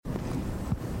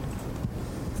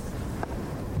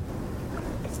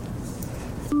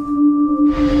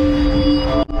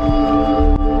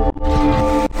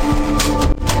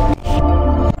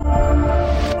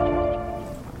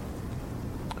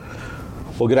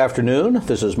Well, good afternoon.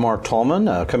 This is Mark Tallman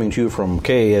coming to you from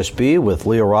KASB with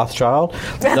Leah Rothschild.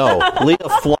 No, Leah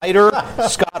Fleiter,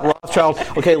 Scott Rothschild.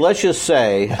 Okay, let's just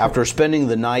say, after spending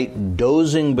the night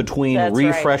dozing between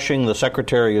refreshing the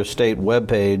Secretary of State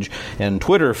webpage and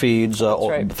Twitter feeds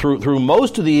through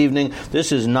most of the evening,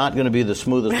 this is not going to be the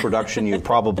smoothest production you've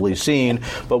probably seen,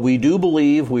 but we do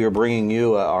believe we are bringing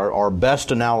you our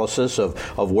best analysis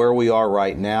of where we are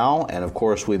right now, and of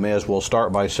course we may as well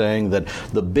start by saying that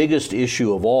the biggest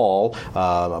issue of all,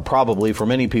 probably for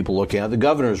many people looking at the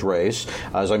governor's race,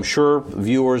 as I'm sure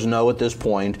viewers know at this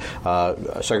point,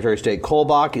 Secretary of State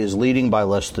Kolbach is leading by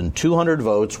less than 200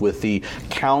 votes with the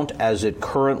count as it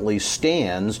currently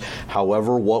stands.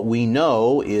 However, what we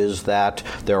know is that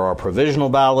there are provisional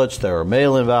ballots, there are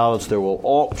mail-in ballots, there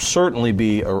will certainly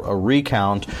be a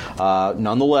recount.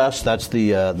 Nonetheless, that's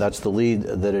the lead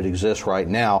that it exists right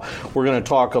now. We're going to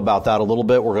talk about that a little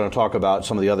bit. We're going to talk about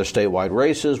some of the other statewide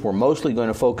races. We're mostly going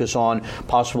to focus on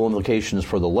possible implications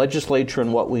for the legislature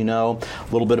and what we know,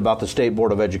 a little bit about the State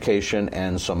Board of Education,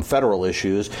 and some federal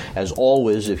issues. As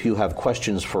always, if you have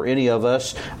questions for any of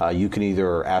us, you can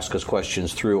either ask us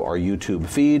questions through our YouTube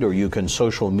feed or you can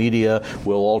social media.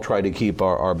 We'll all try to keep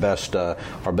our best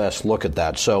look at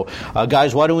that. So,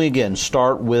 guys, why don't we again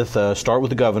start with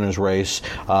the governor's race?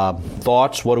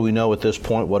 Thoughts? What do we know at this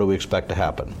point? What do we expect to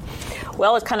happen?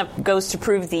 Well, it kind of goes to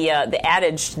prove the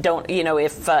adage,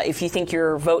 if you think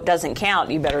your vote doesn't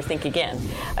count, you better think again.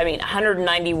 I mean,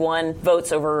 191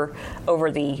 votes over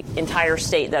the entire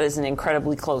state, that is an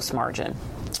incredibly close margin.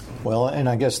 Well, and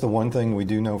I guess the one thing we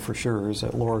do know for sure is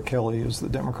that Laura Kelly is the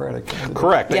Democratic candidate.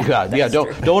 Correct.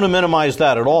 Don't want to minimize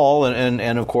that at all.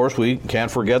 And of course, we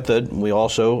can't forget that we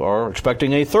also are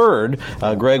expecting a third.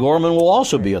 Greg Orman will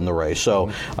also be in the race.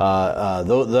 So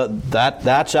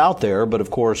that's out there. But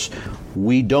of course,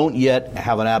 we don't yet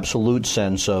have an absolute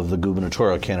sense of the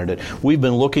gubernatorial candidate. We've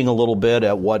been looking a little bit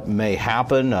at what may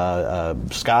happen.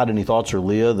 Scott, any thoughts, or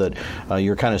Leah, that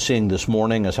you're kind of seeing this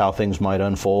morning as how things might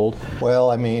unfold?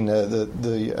 Well, I mean,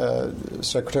 the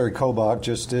Secretary Kolbach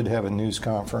just did have a news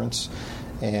conference,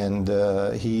 and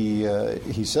he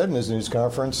said in his news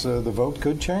conference the vote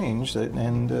could change,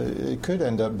 and it could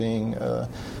end up being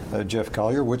Jeff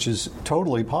Collier, which is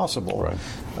totally possible. Right.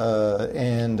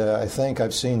 And I think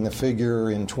I've seen the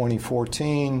figure in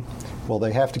 2014. Well,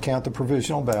 they have to count the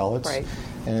provisional ballots. Right.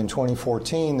 And in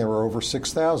 2014, there were over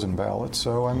 6,000 ballots.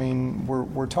 So, I mean,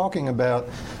 we're talking about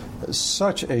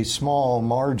such a small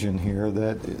margin here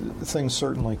that things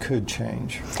certainly could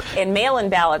change. And mail-in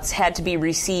ballots had to be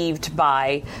received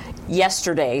by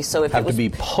yesterday, so if have it was to be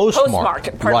postmarked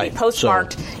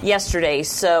yesterday,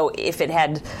 so if it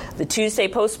had the Tuesday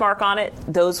postmark on it,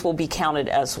 those will be counted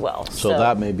as well. So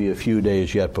that may be a few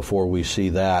days yet before we see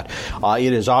that.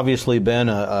 It has obviously been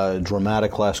a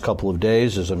dramatic last couple of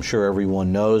days, as I'm sure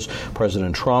everyone knows.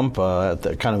 President Trump, at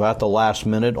the last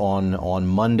minute on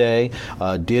Monday,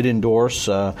 did endorse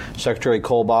Secretary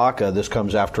Kolbach. This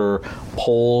comes after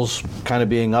polls kind of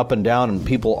being up and down and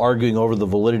people arguing over the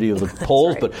validity of the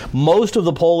polls, but most of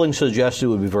the polling suggested it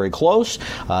would be very close,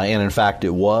 and in fact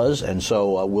it was. And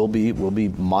so we'll be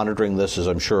monitoring this, as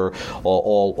I'm sure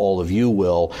all of you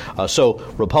will. So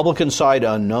Republican side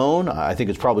unknown. I think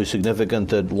it's probably significant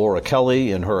that Laura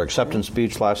Kelly, in her acceptance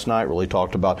speech last night, really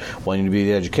talked about wanting to be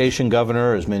the education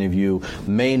governor. As many of you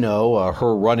may know,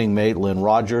 her running mate, Lynn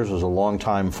Rogers, was a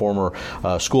longtime former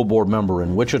school board member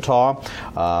in Wichita,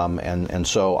 and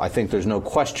so I think there's no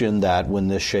question that when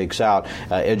this shakes out,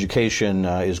 education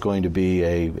is going to be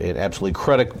an absolutely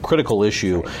critical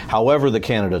issue, however the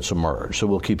candidates emerge. So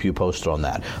we'll keep you posted on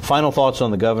that. Final thoughts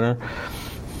on the governor?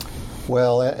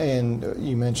 Well, and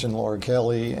you mentioned Laura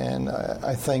Kelly, and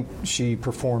I think she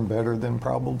performed better than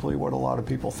probably what a lot of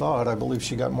people thought. I believe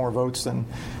she got more votes than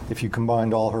if you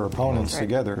combined all her opponents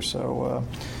together. So,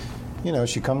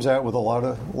 she comes out with a lot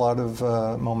of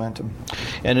momentum.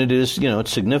 And it is,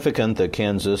 it's significant that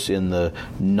Kansas, in the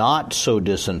not so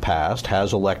distant past,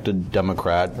 has elected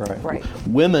Democrat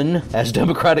women as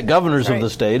Democratic governors of the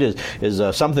state.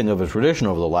 Is something of a tradition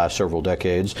over the last several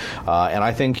decades. And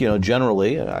I think,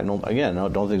 generally, I don't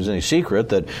think there's any secret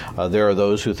that there are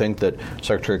those who think that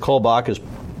Secretary Kolbach is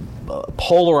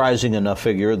polarizing enough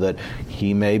figure that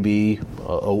he may be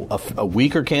a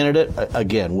weaker candidate.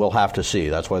 Again, we'll have to see.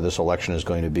 That's why this election is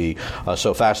going to be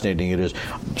so fascinating. It is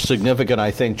significant,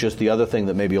 I think, just the other thing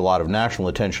that maybe a lot of national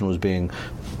attention was being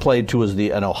played to as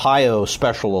an Ohio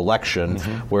special election,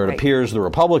 where it appears the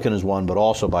Republican has won, but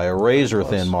also by a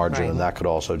razor-thin margin, and that could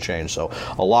also change. So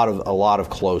a lot of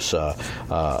close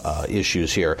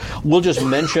issues here. We'll just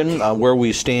mention where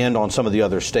we stand on some of the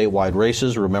other statewide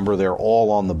races. Remember, they're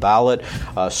all on the ballot.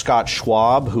 Scott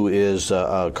Schwab, who is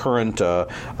a current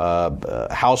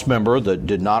House member that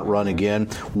did not run again,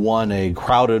 won a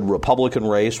crowded Republican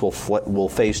race, will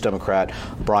face Democrat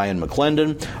Brian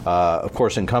McClendon. Of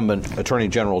course, incumbent Attorney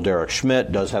General Derek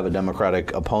Schmidt does have a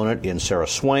Democratic opponent in Sarah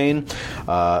Swain.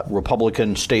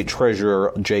 Republican State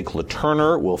Treasurer Jake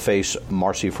LaTurner will face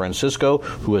Marcy Francisco,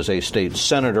 who is a state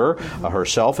senator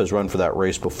herself, has run for that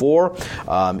race before.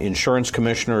 Insurance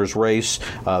Commissioner's race,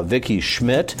 Vicki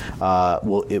Schmidt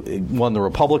won the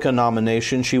Republican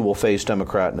nomination. She will face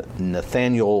Democrat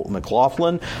Nathaniel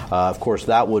McLaughlin. Of course,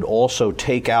 that would also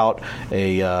take out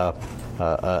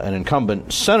an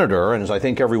incumbent senator, and as I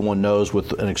think everyone knows,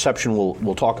 with an exception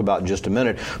we'll talk about in just a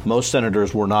minute, most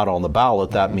senators were not on the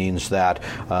ballot. That means that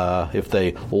if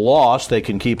they lost, they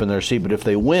can keep in their seat, but if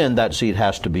they win, that seat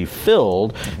has to be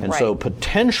filled, and so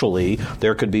potentially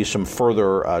there could be some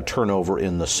further turnover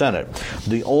in the Senate.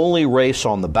 The only race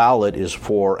on the ballot is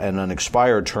for an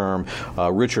unexpired term,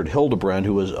 Richard Hildebrand,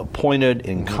 who was appointed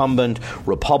incumbent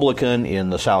Republican in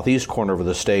the southeast corner of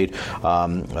the state,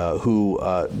 who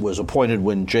was appointed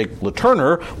when Jake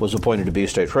LaTurner was appointed to be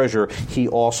state treasurer. He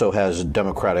also has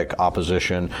Democratic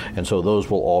opposition, and so those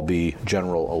will all be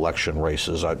general election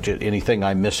races. Anything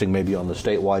I'm missing maybe on the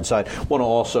statewide side? Want to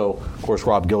also, of course,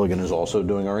 Rob Gilligan is also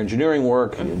doing our engineering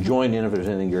work. Join in if there's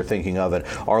anything you're thinking of, and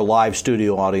our live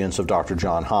studio audience of Dr.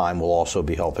 John Heim will also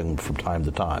be helping from time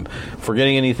to time.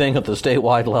 Forgetting anything at the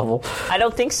statewide level? I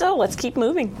don't think so. Let's keep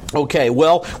moving. Okay,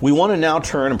 well, we want to now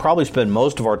turn and probably spend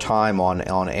most of our time on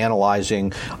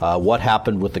analyzing what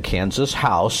happened with the Kansas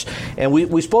House. And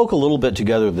we spoke a little bit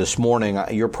together this morning.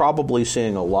 You're probably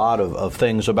seeing a lot of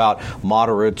things about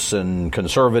moderates and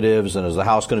conservatives, and is the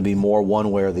House going to be more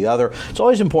one way or the other? It's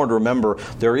always important to remember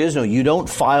you don't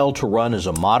file to run as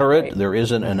a moderate. Right. There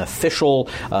isn't an official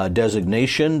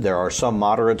designation. There are some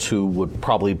moderates who would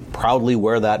probably proudly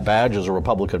wear that badge as a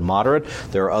Republican moderate.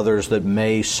 There are others that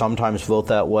may sometimes vote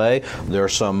that way. There are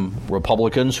some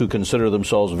Republicans who consider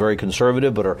themselves very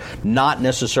conservative but are not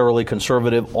necessarily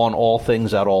conservative on all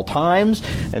things at all times.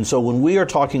 And so when we are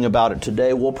talking about it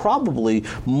today, we'll probably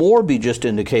more be just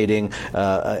indicating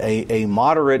a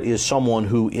moderate is someone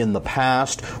who in the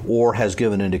past or has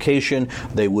given indication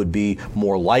they would be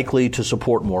more likely to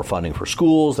support more funding for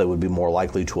schools. They would be more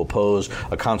likely to oppose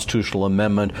a constitutional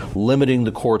amendment limiting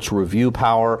the court's review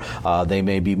power. They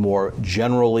may be more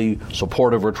generally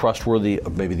supportive or trustworthy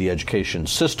of maybe the education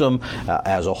system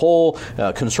as a whole.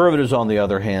 Conservatives, on the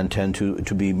other hand, tend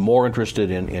to be more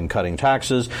interested in cutting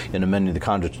taxes, in amending the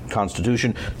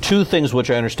Constitution. Two things which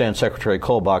I understand Secretary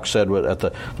Kolbach said at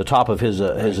the top of his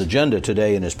agenda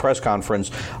today in his press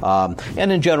conference.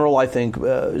 And in general, I think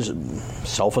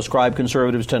self-ascribed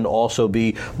conservatives tend to also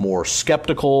be more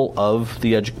skeptical of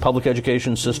the public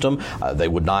education system. They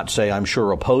would not say, I'm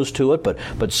sure, opposed to it,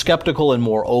 but skeptical and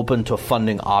more open to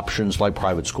funding options like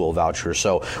private school vouchers.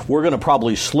 So we're going to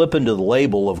probably slip into the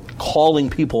label of calling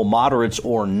people moderates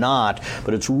or not,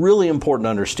 but it's really important to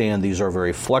understand these are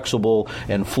very flexible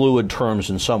and fluid terms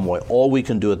in some way. All we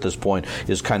can do at this point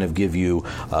is kind of give you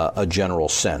a general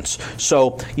sense.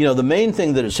 So, the main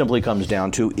thing that it simply comes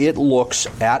down to, it looks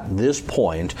at this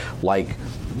point like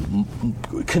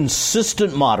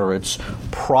consistent moderates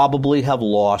probably have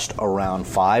lost around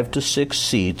 5 to 6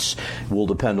 seats. It will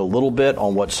depend a little bit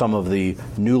on what some of the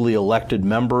newly elected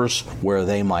members, where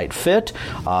they might fit.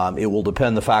 It will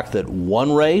depend the fact that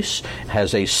one race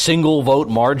has a single vote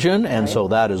margin, and so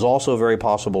that is also very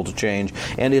possible to change.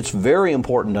 And it's very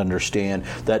important to understand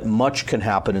that much can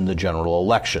happen in the general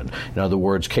election. In other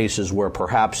words, cases where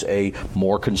perhaps a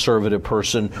more conservative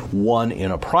person won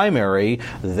in a primary,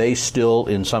 they still,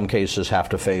 in some cases, have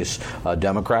to face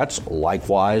Democrats.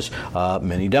 Likewise,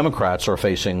 many Democrats are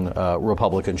facing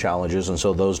Republican challenges, and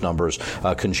so those numbers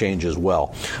can change as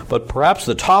well. But perhaps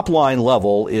the top line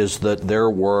level is that there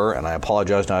were, and I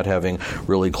apologize not having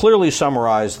really clearly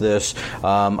summarized this,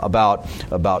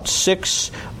 about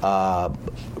 6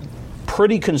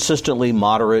 pretty consistently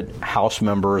moderate House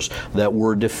members that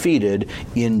were defeated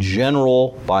in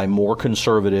general by more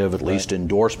conservative, at least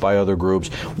endorsed by other groups.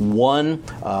 One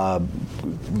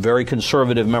very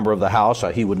conservative member of the House,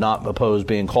 he would not oppose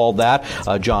being called that,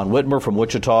 John Whitmer from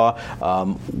Wichita,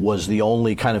 was the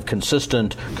only kind of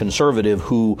consistent conservative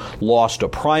who lost a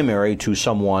primary to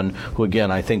someone who,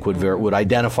 again, I think would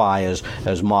identify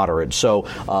as moderate. So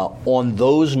on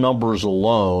those numbers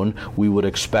alone, we would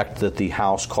expect that the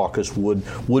House caucus would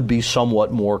would be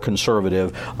somewhat more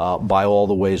conservative by all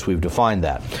the ways we've defined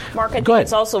that. Mark, I Go think ahead,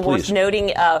 it's also please. worth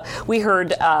noting we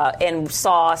heard and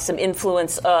saw some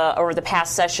influence over the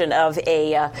past session of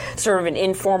a sort of an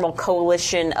informal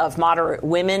coalition of moderate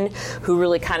women who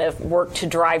really kind of worked to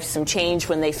drive some change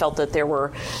when they felt that there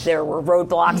were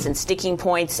roadblocks and sticking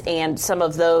points, and some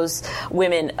of those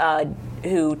women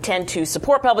who tend to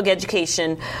support public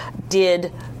education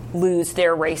did lose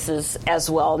their races as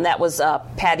well. And that was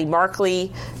Patty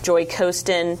Markley, Joy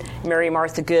Costin, Mary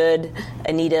Martha Good,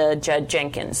 Anita Judd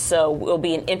Jenkins. So it will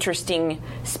be an interesting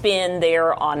spin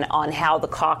there on how the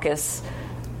caucus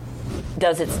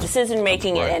does its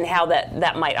decision-making and how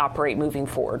that might operate moving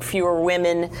forward. Fewer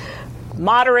women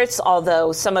moderates,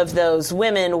 although some of those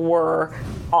women were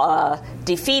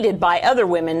defeated by other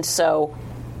women, so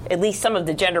at least some of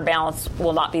the gender balance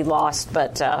will not be lost,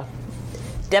 but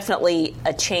definitely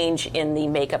a change in the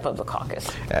makeup of the caucus.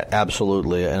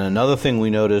 Absolutely. And another thing we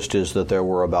noticed is that there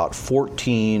were about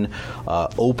 14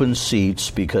 open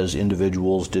seats because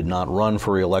individuals did not run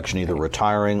for re-election, either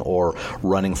retiring or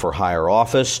running for higher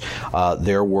office.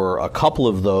 There were a couple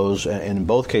of those, and in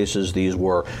both cases these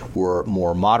were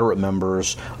more moderate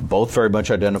members, both very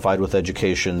much identified with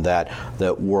education, that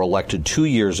were elected 2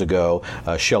 years ago.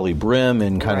 Shelley Brim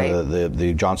in kind of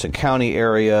the Johnson County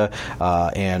area,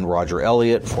 and Roger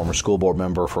Elliott, former school board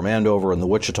member from Andover in the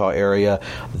Wichita area.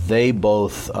 They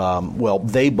both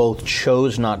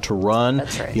chose not to run.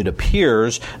 That's right. It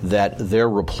appears that their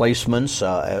replacements,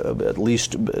 at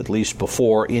least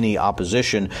before any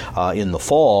opposition in the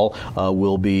fall,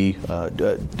 will be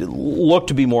look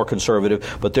to be more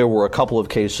conservative. But there were a couple of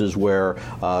cases where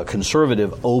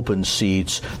conservative open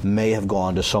seats may have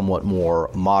gone to somewhat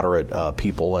more moderate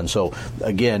people. And so,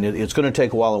 again, it's going to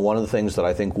take a while. And one of the things that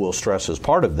I think we'll stress as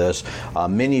part of this,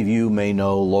 many of you may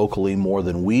know locally more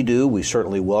than we do. We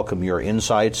certainly welcome your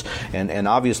insights. And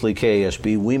obviously,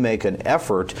 KASB, we make an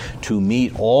effort to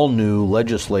meet all new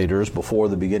legislators before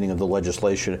the beginning of the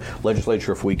legislature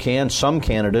if we can. Some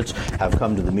candidates have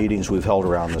come to the meetings we've held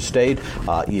around the state.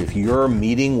 If you're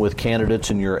meeting with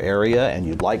candidates in your area and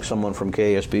you'd like someone from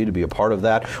KASB to be a part of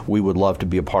that, we would love to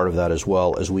be a part of that as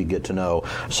well as we get to know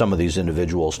some of these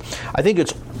individuals. I think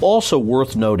it's also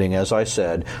worth noting, as I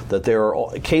said, that there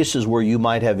are cases where you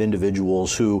might have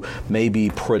individuals who may be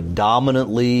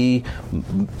predominantly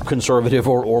conservative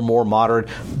or more moderate,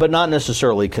 but not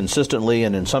necessarily consistently.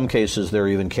 And in some cases, there are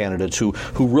even candidates who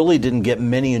really didn't get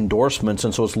many endorsements,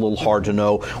 and so it's a little hard to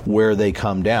know where they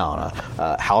come down.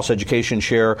 House Education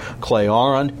Chair Clay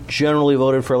Aron generally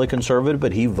voted fairly conservative,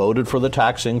 but he voted for the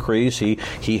tax increase.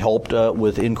 He helped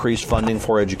with increased funding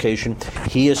for education.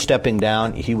 He is stepping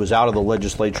down. He was out of the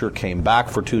legislature, came back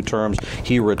for 2 terms.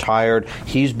 He retired.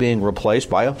 He's being replaced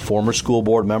by a former school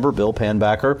board member, Bill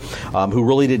Panbacker, who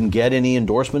really didn't get any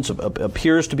endorsements.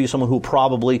 Appears to be someone who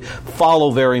probably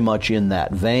follow very much in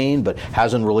that vein, but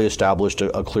hasn't really established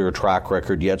a clear track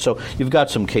record yet. So you've got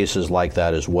some cases like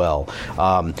that as well.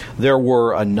 There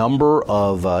were a number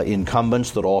of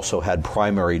incumbents that also had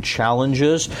primary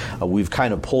challenges. We've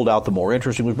kind of pulled out the more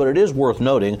interesting ones, but it is worth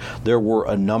noting there were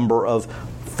a number of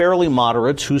fairly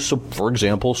moderates who, for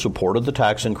example, supported the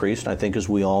tax increase, and I think, as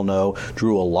we all know,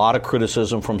 drew a lot of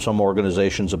criticism from some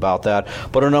organizations about that.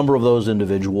 But a number of those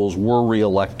individuals were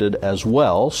reelected as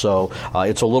well, so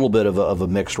it's a little bit of a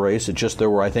mixed race. It's just there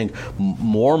were, I think,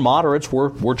 more moderates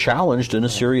were challenged in a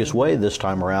serious way this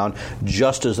time around,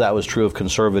 just as that was true of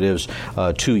conservatives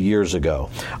 2 years ago.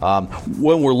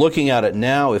 When we're looking at it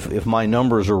now, if my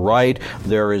numbers are right,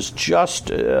 there is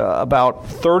just about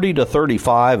 30 to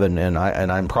 35, and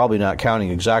I'm probably not counting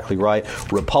exactly right,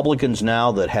 Republicans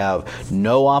now that have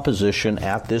no opposition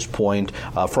at this point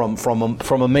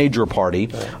from a major party.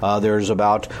 There's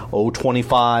about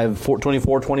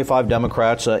 24, 25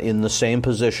 Democrats in the same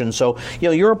position. So,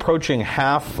 you're approaching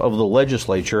half of the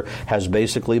legislature has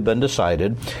basically been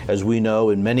decided. As we know,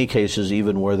 in many cases,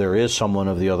 even where there is someone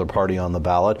of the other party on the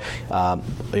ballot,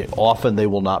 often they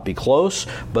will not be close.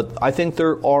 But I think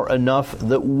there are enough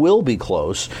that will be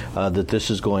close that this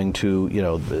is going to,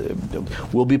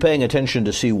 we'll be paying attention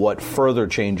to see what further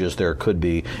changes there could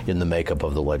be in the makeup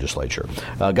of the legislature.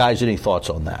 Guys, any thoughts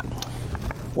on that?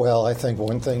 Well, I think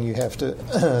one thing you have to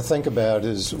think about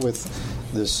is with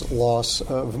this loss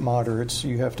of moderates,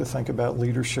 you have to think about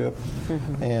leadership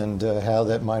and how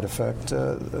that might affect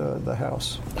the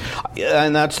House.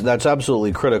 And that's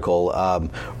absolutely critical.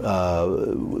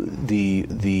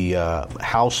 The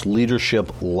House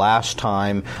leadership last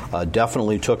time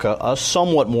definitely took a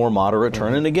somewhat more moderate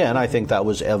turn, and again, I think that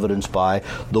was evidenced by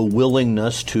the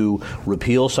willingness to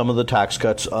repeal some of the tax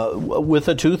cuts with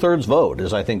a 2/3 vote.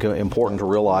 Is I think important to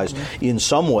realize in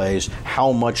some ways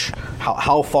how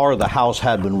far the House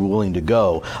had been willing to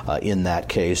go in that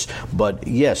case. But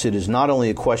yes, it is not only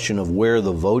a question of where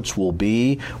the votes will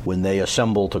be when they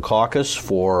assemble to caucus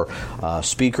for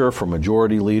Speaker, for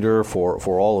Majority Leader,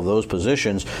 for all of those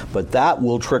positions, but that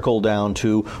will trickle down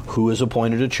to who is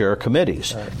appointed to chair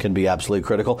committees. Can be absolutely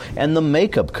critical, and the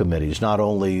makeup committees, not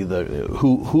only the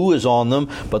who is on them,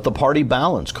 but the party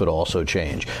balance could also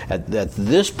change. At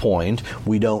this point,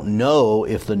 we don't know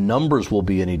if the numbers will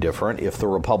be any different, if the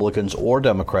Republicans or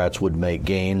Democrats would make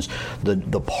gains.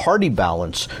 The party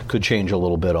balance could change a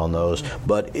little bit on those,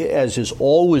 but as is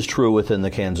always true within the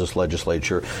Kansas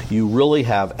legislature, you really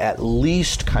have at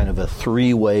least kind of a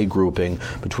three-way grouping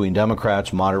between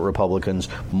Democrats, moderate Republicans,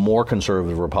 more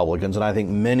conservative Republicans, and I think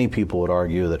many people would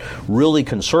argue that really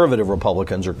conservative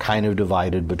Republicans are kind of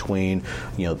divided between,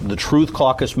 the Truth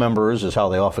Caucus members, is how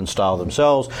they often style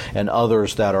themselves, and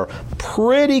others that are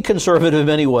pretty conservative in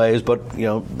many ways, but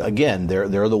again,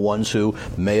 they're the ones who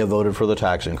may have voted for the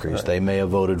tax increase. Right. They may have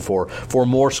voted for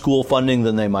more school funding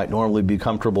than they might normally be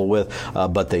comfortable with,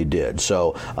 but they did.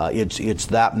 So it's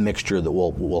that mixture that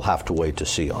we'll have to wait to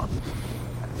see on.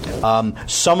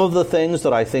 Some of the things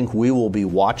that I think we will be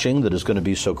watching that is going to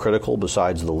be so critical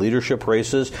besides the leadership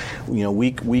races,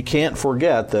 we can't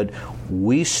forget that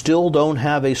we still don't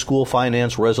have a school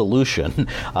finance resolution,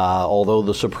 although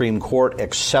the Supreme Court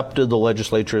accepted the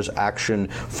legislature's action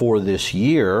for this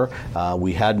year.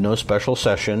 We had no special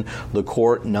session. The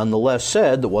court nonetheless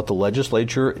said that what the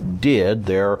legislature did,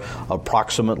 their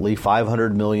approximately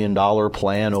 $500 million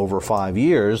plan over 5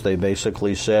 years, they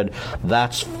basically said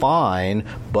that's fine,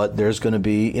 but there's going to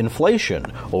be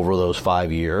inflation over those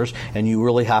 5 years, and you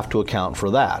really have to account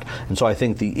for that. And so I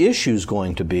think the issue is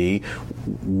going to be,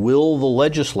 will the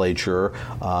legislature,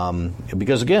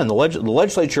 because again, the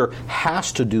legislature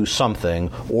has to do something,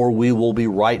 or we will be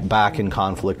right back in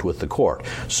conflict with the court.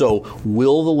 So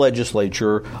will the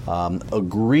legislature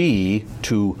agree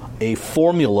to a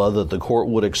formula that the court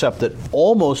would accept that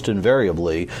almost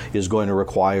invariably is going to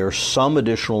require some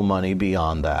additional money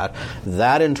beyond that?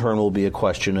 That in turn will be a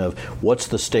question of what's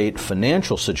the state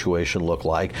financial situation look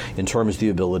like in terms of the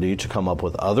ability to come up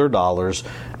with other dollars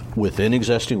within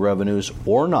existing revenues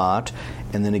or not.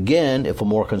 And then again, if a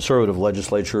more conservative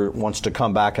legislature wants to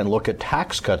come back and look at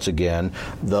tax cuts again,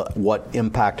 what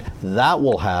impact that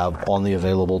will have on the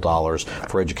available dollars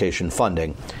for education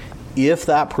funding. If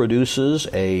that produces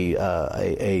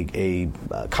a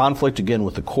conflict again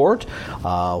with the court,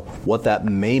 what that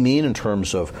may mean in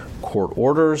terms of court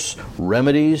orders,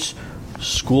 remedies,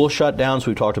 school shutdowns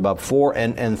we talked about before,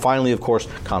 and finally, of course,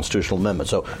 constitutional amendment.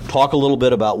 So talk a little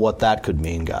bit about what that could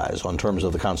mean, guys, in terms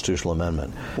of the constitutional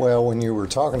amendment. Well, when you were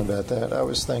talking about that, I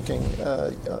was thinking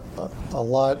a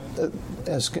lot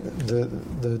as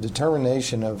the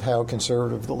determination of how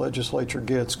conservative the legislature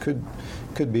gets could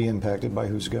be impacted by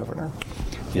who's governor.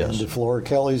 Yes. And if Laura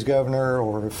Kelly's governor,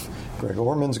 or if Greg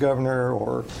Orman's governor,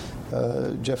 or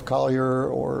Jeff Collier,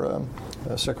 or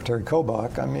Secretary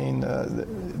Kobach. I mean,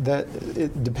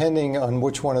 depending on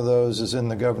which one of those is in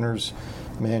the governor's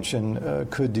mansion,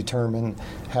 could determine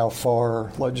how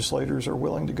far legislators are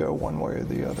willing to go one way or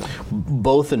the other.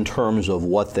 Both in terms of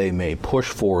what they may push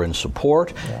for in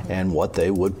support and what they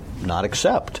would not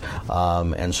accept.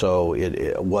 And so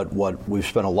what we've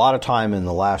spent a lot of time in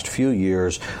the last few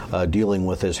years dealing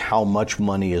with is how much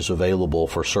money is available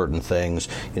for certain things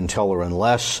until or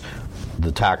unless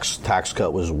the tax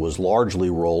cut was largely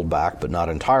rolled back, but not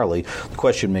entirely. The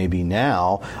question may be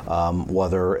now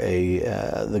whether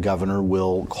the governor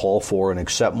will call for and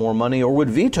accept more money, or would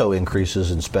veto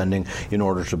increases in spending in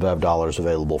order to have dollars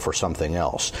available for something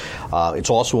else.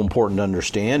 It's also important to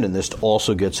understand, and this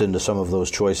also gets into some of those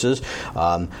choices.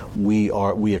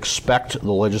 We expect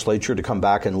the legislature to come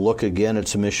back and look again at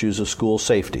some issues of school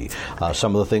safety.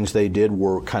 Some of the things they did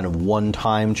were kind of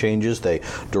one-time changes. They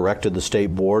directed the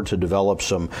state board to develop develop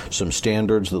some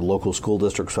standards that local school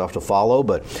districts have to follow.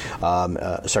 But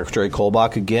Secretary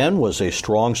Kolbach, again, was a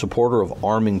strong supporter of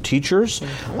arming teachers.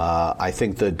 I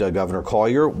think that Governor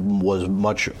Collier was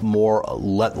much more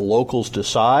let locals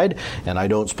decide, and I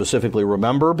don't specifically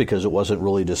remember because it wasn't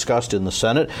really discussed in the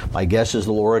Senate. My guess is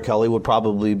that Laura Kelly would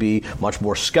probably be much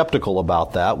more skeptical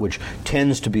about that, which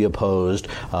tends to be opposed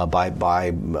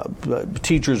by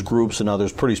teachers groups and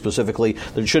others pretty specifically,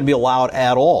 that it shouldn't be allowed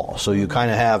at all. So you kind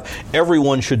of have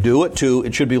everyone should do it to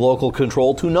it should be local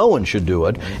control to no one should do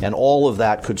it, and all of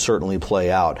that could certainly play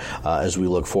out as we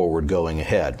look forward going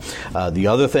ahead. The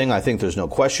other thing I think there's no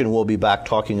question we'll be back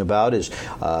talking about is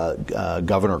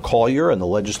Governor Collier and the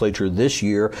legislature this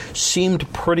year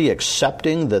seemed pretty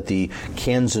accepting that the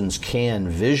Kansans Can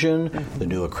vision, the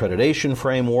new accreditation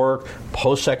framework,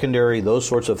 post-secondary, those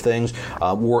sorts of things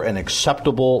were an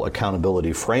acceptable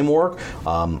accountability framework.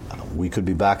 We could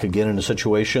be back again in a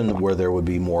situation where there would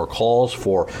be more calls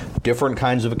for different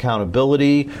kinds of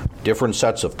accountability, different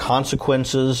sets of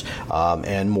consequences,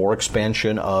 and more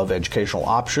expansion of educational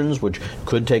options, which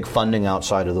could take funding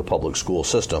outside of the public school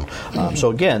system. So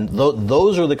again,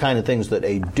 those are the kind of things that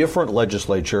a different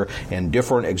legislature and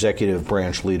different executive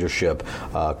branch leadership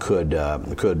could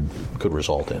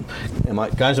result in. Am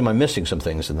I missing some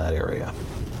things in that area?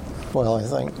 Well, I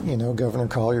think, Governor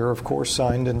Collier, of course,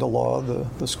 signed into law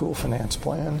the school finance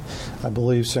plan. I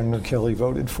believe Senator Kelly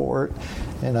voted for it.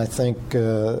 And I think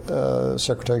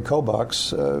Secretary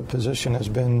Kolbach's position has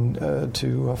been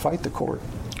to fight the court.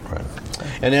 Right.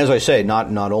 And as I say, not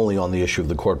only on the issue of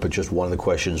the court, but just one of the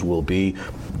questions will be,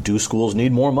 do schools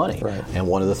need more money? Right. And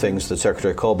one of the things that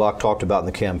Secretary Kolbach talked about in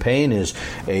the campaign is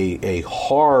a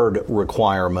hard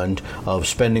requirement of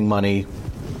spending money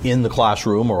in the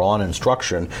classroom or on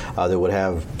instruction that would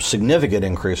have significant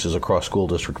increases across school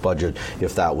district budget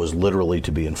if that was literally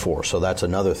to be enforced. So that's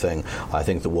another thing I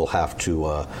think that we'll have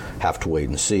to wait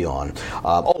and see on.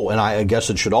 And I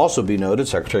guess it should also be noted,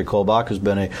 Secretary Kolbach has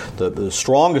been the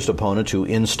strongest opponent to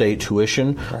in-state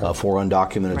tuition for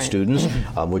undocumented students,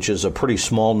 which is a pretty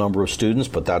small number of students,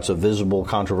 but that's a visible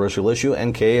controversial issue.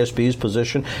 And KASB's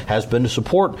position has been to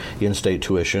support in-state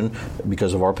tuition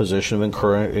because of our position of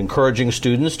encouraging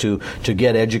students to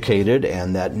get educated,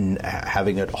 and that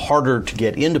having it harder to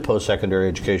get into post-secondary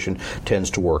education tends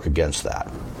to work against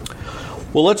that.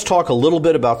 Well, let's talk a little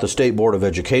bit about the State Board of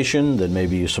Education, then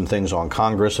maybe some things on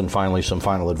Congress, and finally some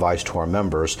final advice to our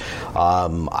members.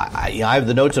 I have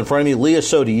the notes in front of me. Leah,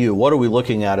 so do you. What are we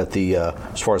looking at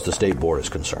as far as the State Board is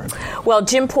concerned? Well,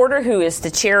 Jim Porter, who is the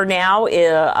chair now,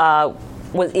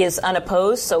 is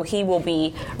unopposed, so he will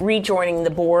be rejoining the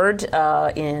board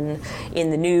in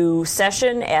the new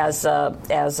session as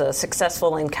a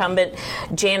successful incumbent.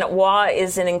 Janet Waugh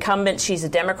is an incumbent. She's a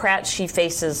Democrat. She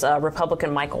faces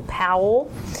Republican Michael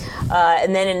Powell.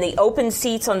 And then in the open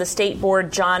seats on the state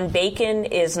board, John Bacon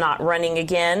is not running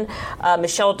again.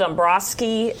 Michelle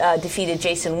Dombrowski defeated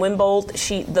Jason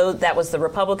Wimbold. That was the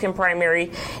Republican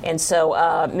primary, and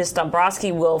so Ms.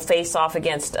 Dombrowski will face off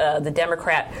against the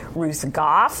Democrat Ruth Goff.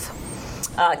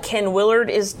 Ken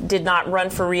Willard did not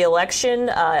run for re-election.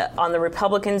 On the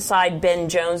Republican side, Ben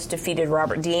Jones defeated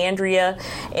Robert DeAndrea,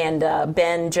 and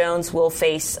Ben Jones will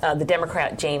face the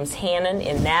Democrat James Hannon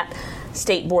in that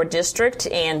state board district.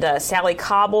 And Sally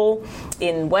Cobble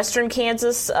in western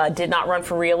Kansas did not run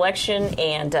for re-election,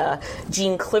 and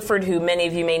Jean Clifford, who many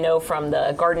of you may know from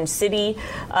the Garden City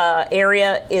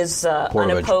area, is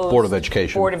unopposed.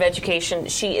 Board of Education.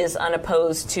 She is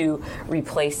unopposed to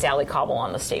replace Sally Cobble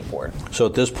on the state board. So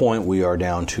at this point, we are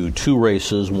down to two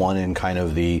races, one in kind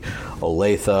of the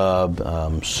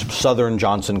Olathe, southern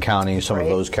Johnson County, some of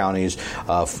those counties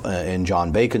in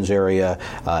John Bacon's area,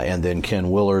 and then Ken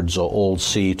Willard's old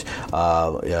seat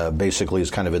basically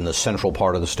is kind of in the central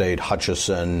part of the state,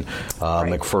 Hutchison,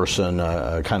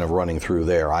 McPherson, kind of running through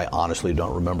there. I honestly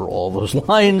don't remember all those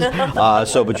lines.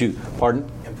 Pardon?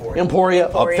 Emporia.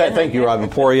 Thank you, Rob.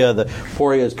 Emporia.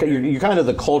 Emporia is you're kind of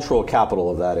the cultural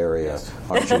capital of that area,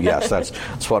 aren't you? Yes,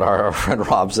 that's what our friend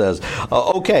Rob says.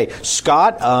 Okay,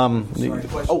 Scott. Sorry,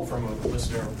 question from a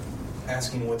listener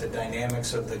asking what the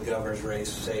dynamics of the governor's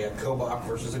race, say a Kobach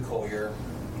versus a Collier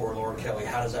or Laura Kelly,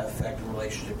 how does that affect the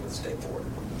relationship with the state board?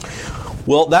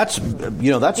 Well, that's a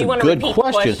good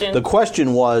question. The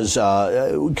question was,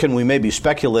 can we maybe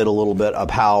speculate a little bit of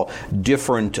how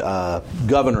different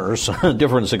governors,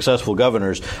 different successful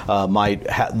governors, might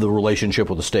have the relationship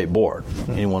with the state board?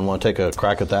 Anyone want to take a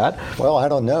crack at that? Well, I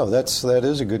don't know. That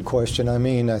is a good question. I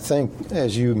mean, I think,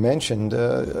 as you mentioned,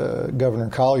 Governor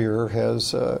Collier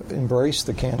has embraced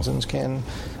the Kansans Can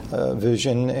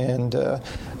vision, and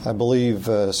I believe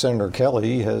Senator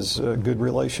Kelly has good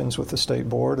relations with the state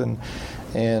board, and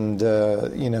And,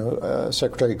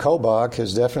 Secretary Kobach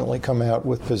has definitely come out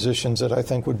with positions that I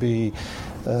think would be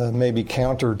maybe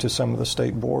counter to some of the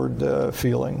state board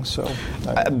feelings. So,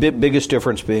 biggest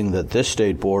difference being that this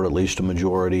state board, at least a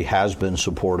majority, has been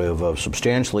supportive of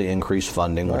substantially increased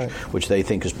funding, which they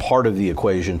think is part of the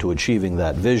equation to achieving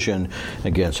that vision.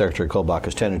 Again, Secretary Kobach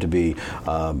has tended to be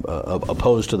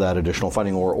opposed to that additional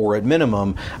funding, or at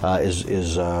minimum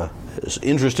is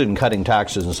interested in cutting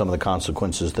taxes and some of the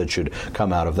consequences that should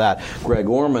come out of that. Greg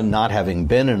Orman, not having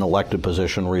been in an elected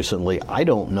position recently, I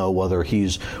don't know whether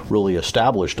he's really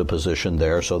established a position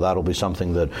there, so that'll be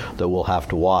something that we'll have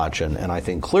to watch. And I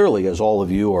think clearly, as all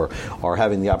of you are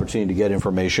having the opportunity to get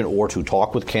information or to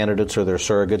talk with candidates or their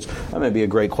surrogates, that may be a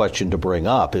great question to bring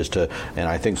up, and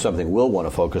I think something we'll want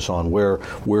to focus on,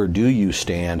 where do you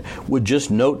stand? Would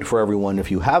just note for everyone,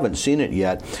 if you haven't seen it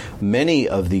yet, many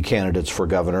of the candidates for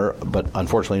governor, but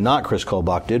unfortunately not Chris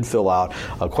Kobach, did fill out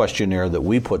a questionnaire that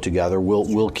we put together.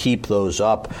 We'll keep those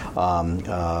up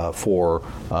for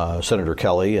Senator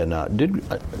Kelly. And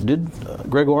did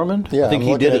Greg Orman? Yeah, I think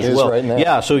he did as well. Right now.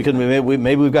 Yeah, so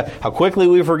maybe we've got how quickly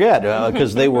we forget,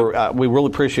 because they were. We really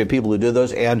appreciate people who did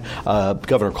those, and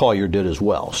Governor Collier did as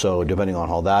well. So depending on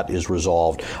how that is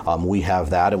resolved, we have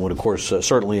that, and would of course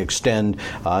certainly extend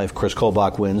if Chris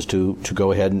Kobach wins to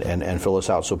go ahead and fill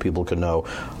us out so people can know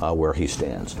where he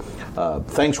stands.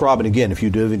 Thanks, Robin. Again, if you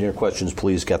do have any questions,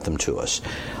 please get them to us.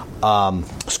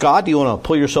 Scott, do you want to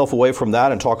pull yourself away from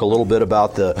that and talk a little bit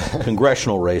about the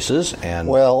congressional races?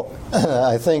 Well,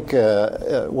 I think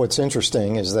what's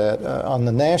interesting is that on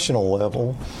the national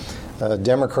level,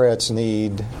 Democrats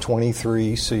need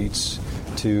 23 seats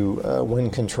to win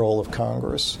control of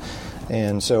Congress.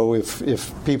 And so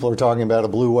if people are talking about a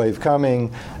blue wave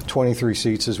coming, 23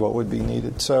 seats is what would be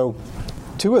needed. So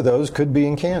 2 of those could be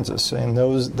in Kansas, and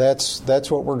that's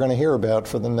what we're going to hear about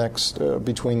for the next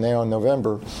between now and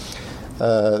November.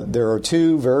 There are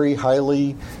 2 very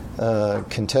highly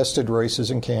contested races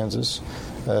in Kansas.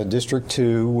 District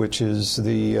 2, which is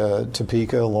the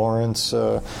Topeka, Lawrence,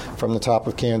 from the top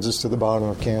of Kansas to the bottom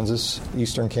of Kansas,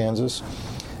 eastern Kansas,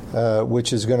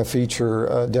 which is going to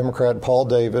feature Democrat Paul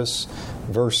Davis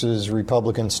versus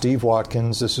Republican Steve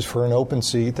Watkins. This is for an open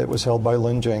seat that was held by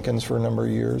Lynn Jenkins for a number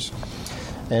of years.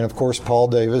 And, of course, Paul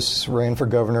Davis ran for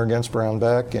governor against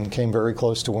Brownback and came very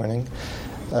close to winning.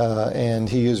 And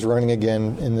he is running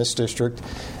again in this district.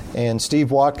 And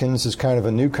Steve Watkins is kind of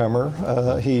a newcomer.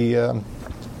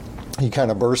 He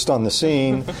kind of burst on the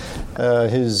scene.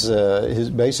 His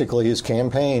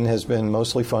campaign has been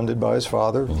mostly funded by his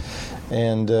father.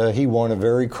 And he won a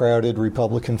very crowded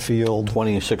Republican field.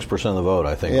 26% of the vote,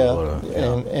 I think.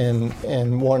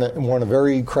 And won a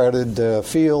very crowded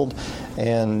field.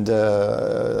 And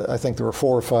I think there were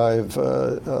 4 or 5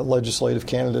 legislative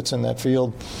candidates in that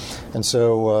field. And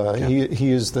so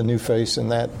he is the new face in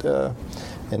that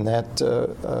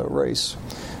race.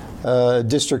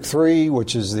 District 3,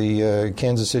 which is the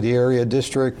Kansas City area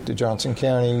district, Johnson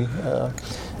County.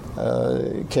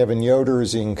 Kevin Yoder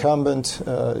is the incumbent,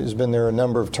 has been there a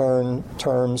number of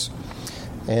terms.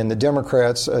 And the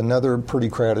Democrats, another pretty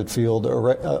crowded field,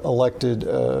 elected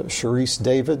Sharice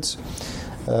Davids.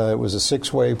 It was a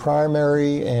 6-way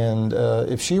primary, and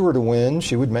if she were to win,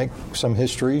 she would make some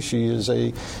history. She is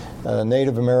a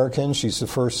Native American. She's the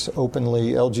first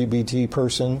openly LGBT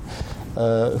person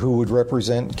who would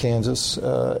represent Kansas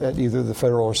at either the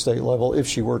federal or state level if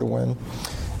she were to win.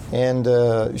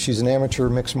 And she's an amateur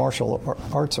mixed martial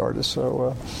arts artist,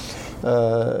 or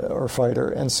fighter.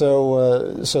 And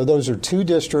so those are 2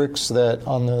 districts that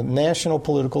on the national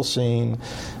political scene,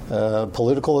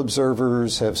 political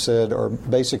observers have said are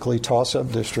basically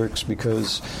toss-up districts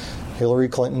because Hillary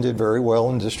Clinton did very well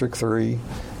in District 3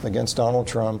 against Donald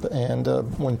Trump. And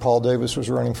when Paul Davis was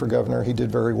running for governor, he did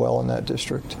very well in that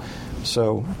district.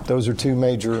 So those are 2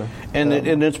 major. And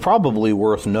it's probably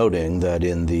worth noting that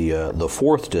in the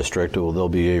 4th district, there'll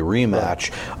be a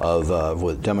rematch of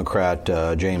with Democrat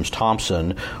James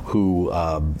Thompson, who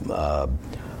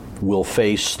will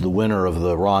face the winner of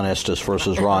the Ron Estes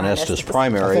versus Ron Estes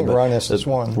primary. I think Ron Estes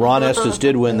won. Ron Estes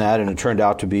did win that, and it turned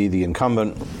out to be the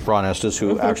incumbent Ron Estes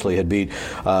who actually had beat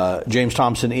James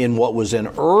Thompson in what was an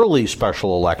early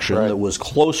special election that was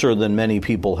closer than many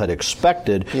people had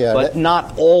expected, but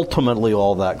not ultimately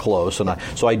all that close. And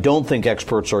so I don't think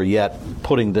experts are yet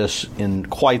putting this in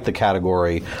quite the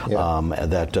category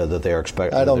that they are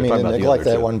expecting. I don't mean to neglect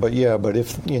that one, but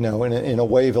if in a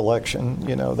wave election,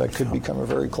 that could become a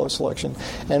very close close election.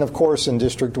 And of course, in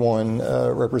District 1,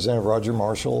 Representative Roger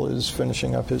Marshall is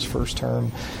finishing up his first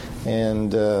term,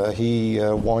 and he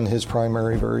won his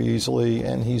primary very easily,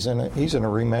 and he's in a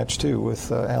rematch too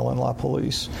with Alan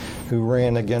LaPolice, who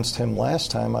ran against him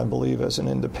last time, I believe, as an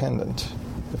independent,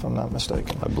 if I'm not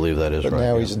mistaken. I believe that is right. But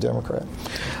now he's a Democrat.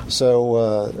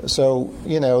 So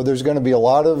there's going to be a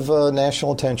lot of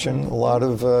national attention. A lot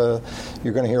of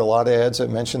you're going to hear a lot of ads that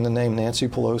mention the name Nancy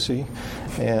Pelosi,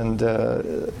 and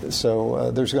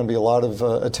so there's going to be a lot of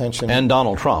attention. And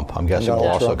Donald Trump, I'm guessing, will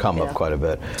also come up quite a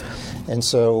bit. And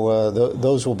so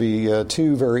those will be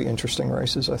two very interesting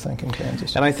races, I think, in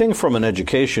Kansas. And I think from an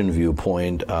education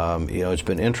viewpoint, it's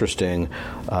been interesting.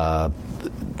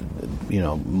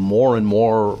 More and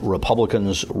more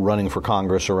Republicans running for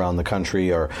Congress around the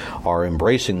country are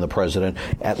embracing the president.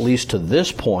 At least to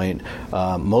this point,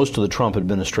 most of the Trump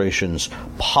administration's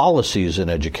policies in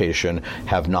education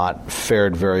have not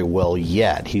fared very well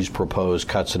yet. He's proposed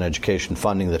cuts in education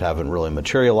funding that haven't really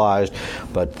materialized,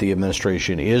 but the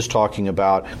administration is talking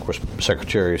about, of course,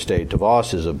 Secretary of State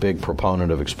DeVos is a big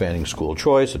proponent of expanding school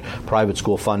choice and private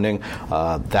school funding.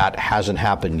 That hasn't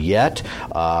happened yet.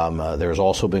 There's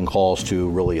also been calls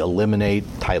to really eliminate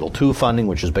Title II funding,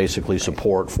 which is basically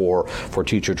support for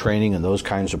teacher training and those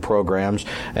kinds of programs.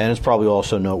 And it's probably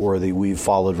also noteworthy we've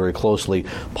followed very closely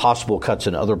possible cuts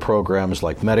in other programs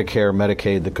like Medicare,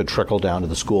 Medicaid that could trickle down to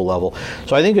the school level.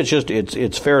 So I think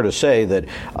it's fair to say that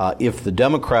if the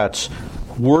Democrats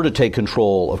were to take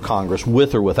control of Congress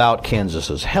with or without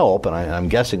Kansas's help, and I'm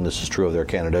guessing this is true of their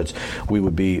candidates, we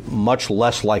would be much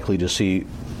less likely to see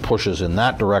pushes in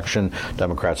that direction.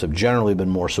 Democrats have generally been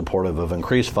more supportive of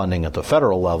increased funding at the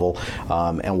federal level,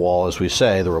 and while, as we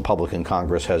say, the Republican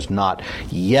Congress has not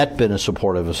yet been as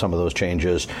supportive of some of those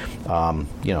changes,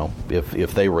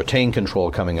 if they retain control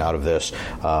coming out of this,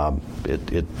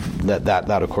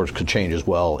 that of course could change as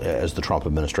well as the Trump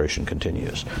administration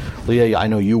continues. Leah, I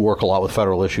know you work a lot with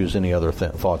federal issues. Any other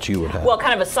thoughts you would have? Well,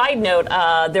 kind of a side note,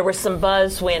 there was some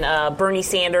buzz when Bernie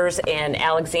Sanders and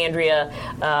Alexandria,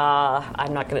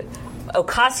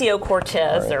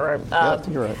 Ocasio-Cortez,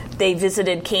 right. They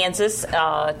visited Kansas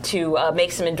to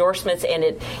make some endorsements, and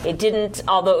it didn't,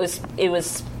 although it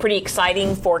was pretty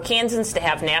exciting for Kansans to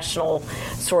have national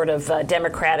sort of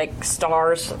Democratic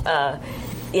stars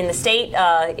in the state,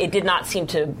 it did not seem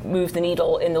to move the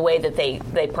needle in the way that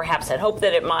they perhaps had hoped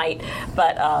that it might,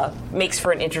 but makes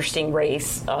for an interesting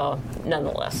race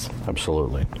nonetheless.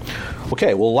 Absolutely.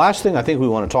 Okay, well, last thing I think we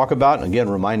want to talk about, and again,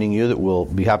 reminding you that we'll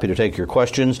be happy to take your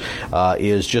questions,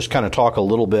 is just kind of talk a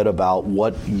little bit about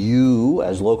what you,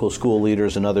 as local school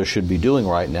leaders and others, should be doing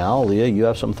right now. Leah, you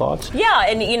have some thoughts? Yeah,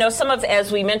 and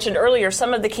as we mentioned earlier,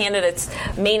 some of the candidates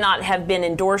may not have been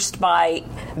endorsed by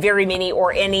very many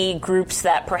or any groups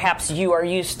that perhaps you are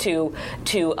used to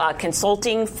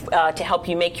consulting to help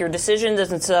you make your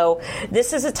decisions. And so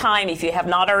this is a time, if you have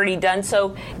not already done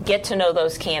so, get to know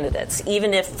those candidates.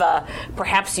 Even if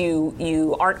perhaps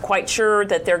you aren't quite sure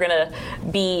that they're going to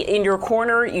be in your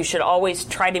corner, you should always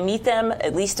try to meet them,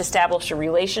 at least establish a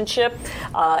relationship,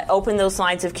 open those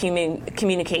lines of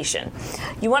communication.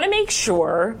 You want to make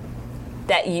sure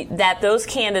that those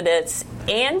candidates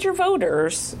and your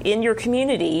voters in your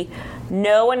community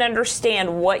know and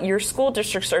understand what your school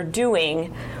districts are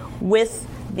doing with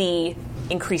the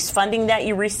increased funding that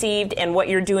you received and what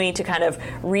you're doing to kind of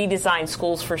redesign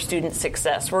schools for student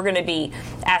success. We're going to be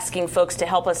asking folks to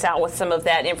help us out with some of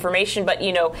that information, but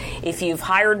if you've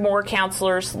hired more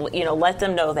counselors, let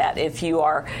them know that. If you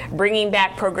are bringing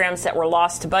back programs that were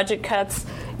lost to budget cuts,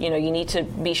 you need to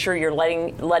be sure you're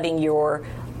letting your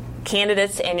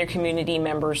candidates and your community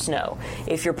members know.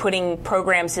 If you're putting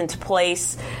programs into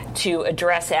place to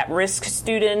address at-risk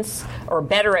students or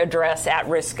better address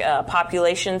at-risk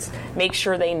populations, make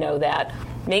sure they know that.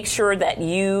 Make sure that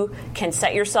you can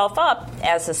set yourself up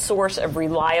as a source of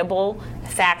reliable,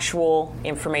 factual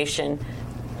information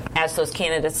as those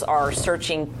candidates are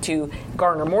searching to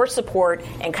garner more support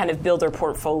and kind of build their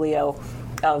portfolio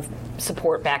of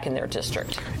support back in their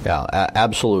district. Yeah,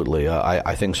 absolutely.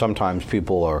 I think sometimes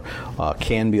people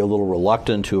can be a little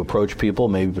reluctant to approach people,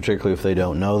 maybe particularly if they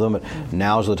don't know them. But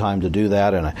now's the time to do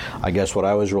that. And I guess what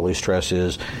I always really stress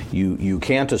is you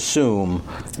can't assume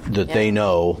that they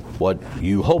know what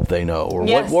you hope they know or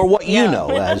what you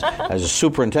know. As a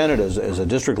superintendent, as a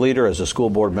district leader, as a school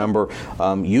board member,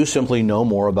 you simply know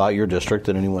more about your district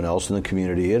than anyone else in the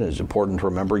community. And it's important to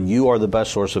remember you are the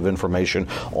best source of information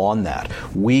on that.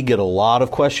 We get a lot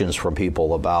of questions from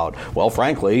people about, well,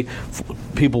 frankly,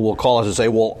 people will call us and say,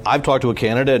 well, I've talked to a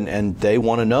candidate and they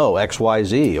want to know X, Y,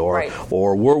 Z, or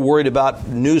we're worried about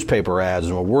newspaper ads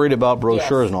and we're worried about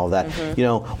brochures and all of that.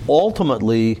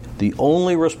 Ultimately, the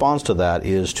only response to that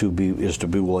is to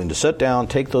be willing to sit down,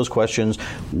 take those questions.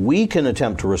 We can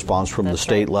attempt to respond from the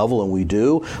state level, and we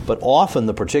do, but often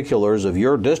the particulars of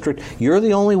your district, you're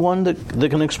the only one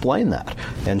that can explain that.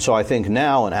 And so I think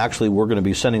now, and actually we're going to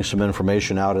be sending some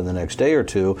information out in the next day or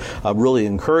two, really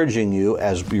encouraging you,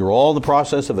 as you're all in the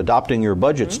process of adopting your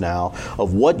budgets now,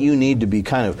 of what you need to be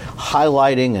kind of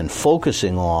highlighting and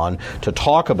focusing on to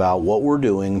talk about what we're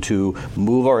doing to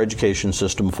move our education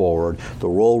system forward, the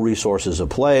role resources have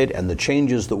played, and the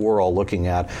changes that we're all looking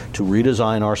at to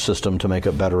redesign our system to make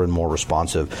it better and more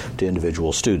responsive to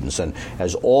individual students. And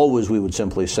as always, we would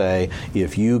simply say,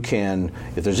 if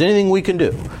there's anything we can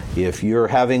do, if you're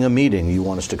having a meeting you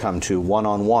want us to come to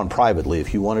one-on-one privately,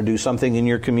 if you want to do something in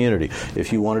your community,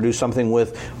 if you want to do something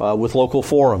with local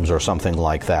forums or something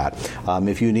like that,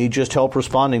 if you need just help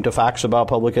responding to facts about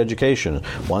public education.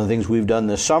 One of the things we've done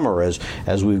this summer is,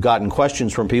 as we've gotten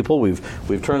questions from people, we've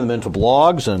turned them into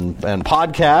blogs and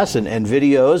podcasts and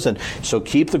videos, and so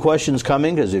keep the questions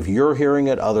coming, because if you're hearing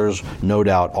it, others no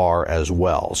doubt are as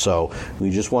well. So we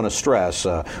just want to stress,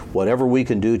 whatever we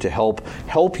can do to help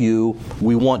you,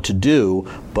 we want to do,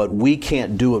 but we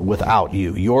can't do it without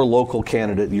you. Your local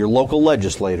candidate, your local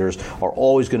legislators are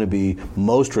always going to be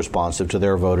most responsive to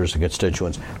their voters and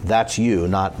constituents. That's you,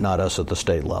 not us at the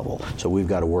state level. So we've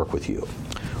got to work with you.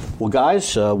 Well,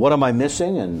 guys, what am I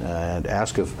missing? And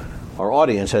ask if our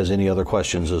audience has any other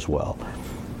questions as well.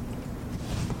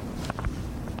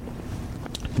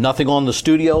 Nothing on the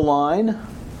studio line?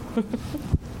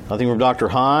 Nothing from Dr.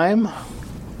 Heim?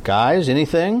 Guys,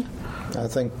 anything? I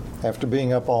think after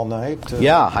being up all night.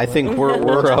 I think we're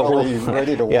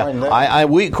ready to wind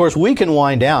down. Of course, we can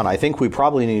wind down. I think we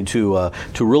probably need to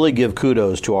really give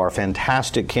kudos to our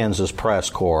fantastic Kansas press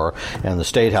corps and the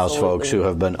State House folks who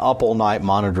have been up all night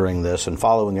monitoring this and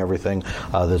following everything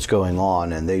that's going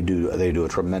on, and they do a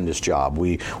tremendous job.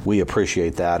 We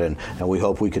appreciate that, and we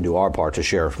hope we can do our part to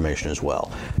share information as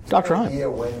well. Dr. Heim. Any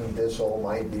idea when this all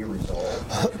might be resolved?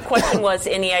 Question was,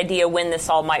 any idea when this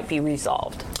all might be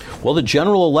resolved? Well, the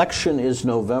general election is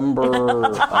November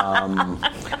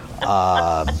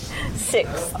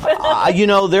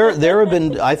 6th. There have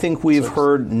been, I think we've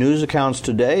heard news accounts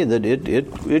today that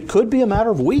it could be a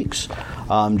matter of weeks.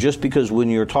 Just because when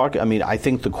you're talking, I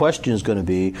think the question is going to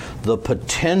be the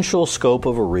potential scope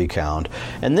of a recount.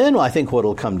 And then I think what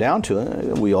it'll come down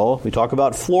to, we talk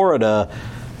about Florida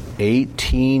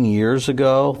 18 years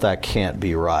ago. That can't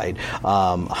be right.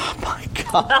 Oh my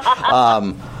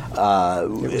God.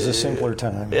 It was a simpler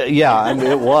time.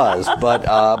 It was, but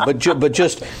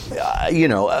just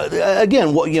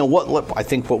again, what I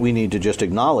think what we need to just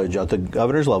acknowledge at the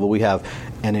governor's level, we have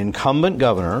an incumbent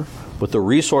governor with the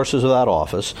resources of that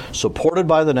office, supported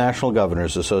by the National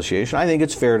Governors Association. I think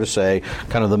it's fair to say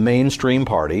kind of the mainstream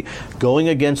party, going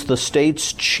against the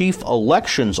state's chief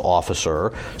elections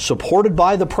officer, supported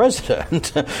by the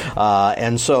president.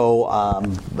 And so,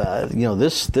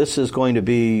 this is going to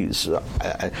be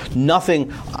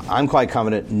nothing, I'm quite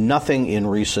confident, nothing in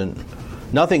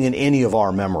any of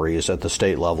our memories at the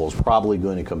state level is probably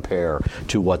going to compare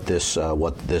to what this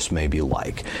may be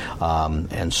like.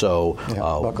 And so,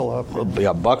 buckle up.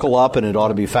 Buckle up, and it ought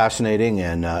to be fascinating.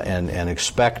 And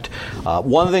expect.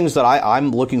 One of the things that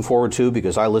I'm looking forward to,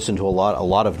 because I listen to a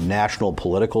lot of national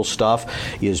political stuff,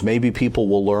 is maybe people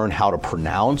will learn how to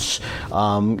pronounce,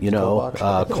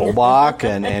 Kobach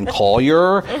and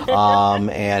Collier,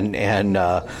 and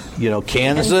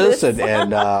Kansas, and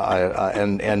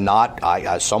not.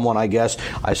 Someone, I guess,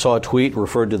 I saw a tweet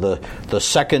referred to the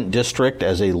second district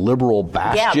as a liberal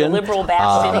bastion. Yeah, the liberal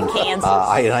bastion in Kansas.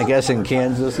 I guess in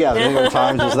Kansas, the New York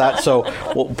Times is that. So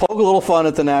we'll poke a little fun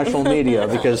at the national media,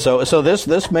 because so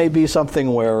this may be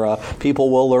something where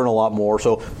people will learn a lot more.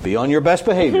 So be on your best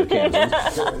behavior,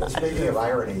 Kansas. Speaking of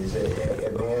ironies,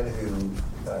 a man who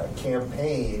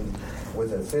campaigned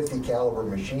with a .50 caliber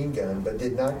machine gun, but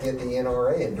did not get the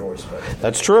NRA endorsement.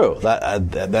 That's true.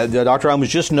 Dr. Heim was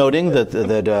just noting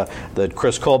that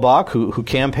Chris Kobach, who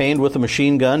campaigned with a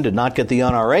machine gun, did not get the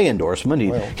NRA endorsement.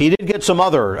 He did get some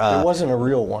other. It wasn't a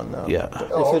real one, though. Yeah.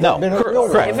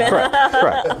 Correct.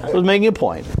 I was making a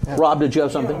point. Yeah. Rob, did you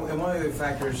have something? And one of the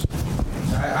factors,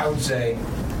 I would say,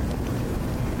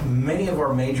 many of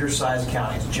our major-sized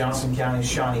counties, Johnson County,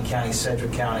 Shawnee County,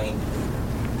 Sedgwick County,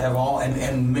 have all,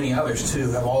 and many others too,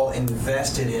 have all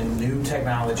invested in new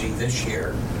technology this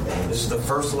year. This is the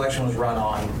first election was run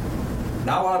on.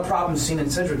 Not a lot of problems seen in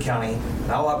Sedgwick County,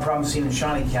 not a lot of problems seen in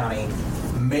Shawnee County.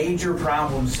 major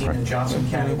problems seen in Johnson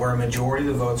County where a majority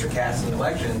of the votes are cast in the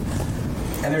election,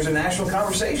 and there's a national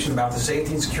conversation about the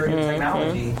safety and security of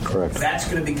technology, Correct. That's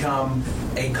going to become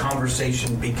a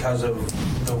conversation because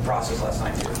of the process last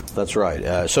night, too. That's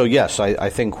right. So, yes, I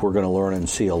think we're going to learn and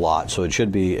see a lot. So it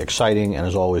should be exciting and,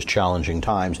 as always, challenging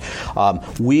times.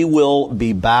 We will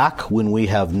be back when we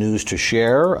have news to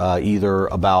share, either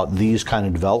about these kind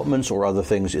of developments or other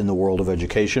things in the world of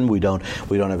education. We don't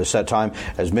have a set time.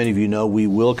 As many of you know, we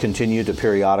will continue to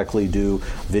periodically do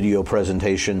video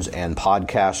presentations and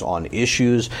podcasts on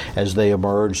issues as they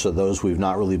emerge. So those we've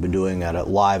not really been doing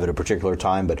live at a particular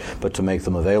time, but to make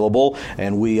them available.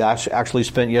 And we actually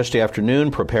spent yesterday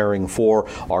afternoon preparing for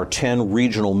our 10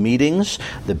 regional meetings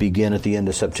that begin at the end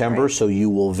of September. Right. So you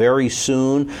will very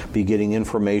soon be getting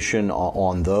information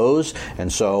on those.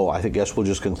 And so I guess we'll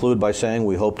just conclude by saying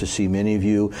we hope to see many of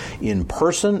you in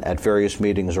person at various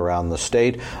meetings around the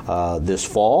state this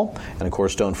fall. And of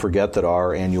course, don't forget that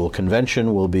our annual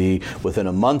convention will be within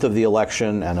a month of the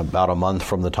election and about a month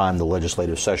from the time the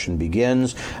legislative session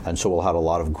begins. And so we'll have a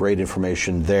lot of great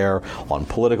information there on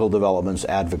political developments,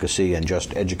 advocacy, and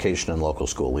just education and local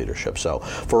school leadership. So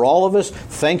for all of us,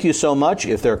 thank you so much.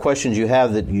 If there are questions you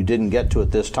have that you didn't get to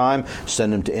at this time,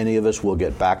 send them to any of us. We'll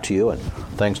get back to you. And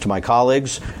thanks to my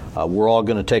colleagues, we're all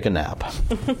going to take a nap.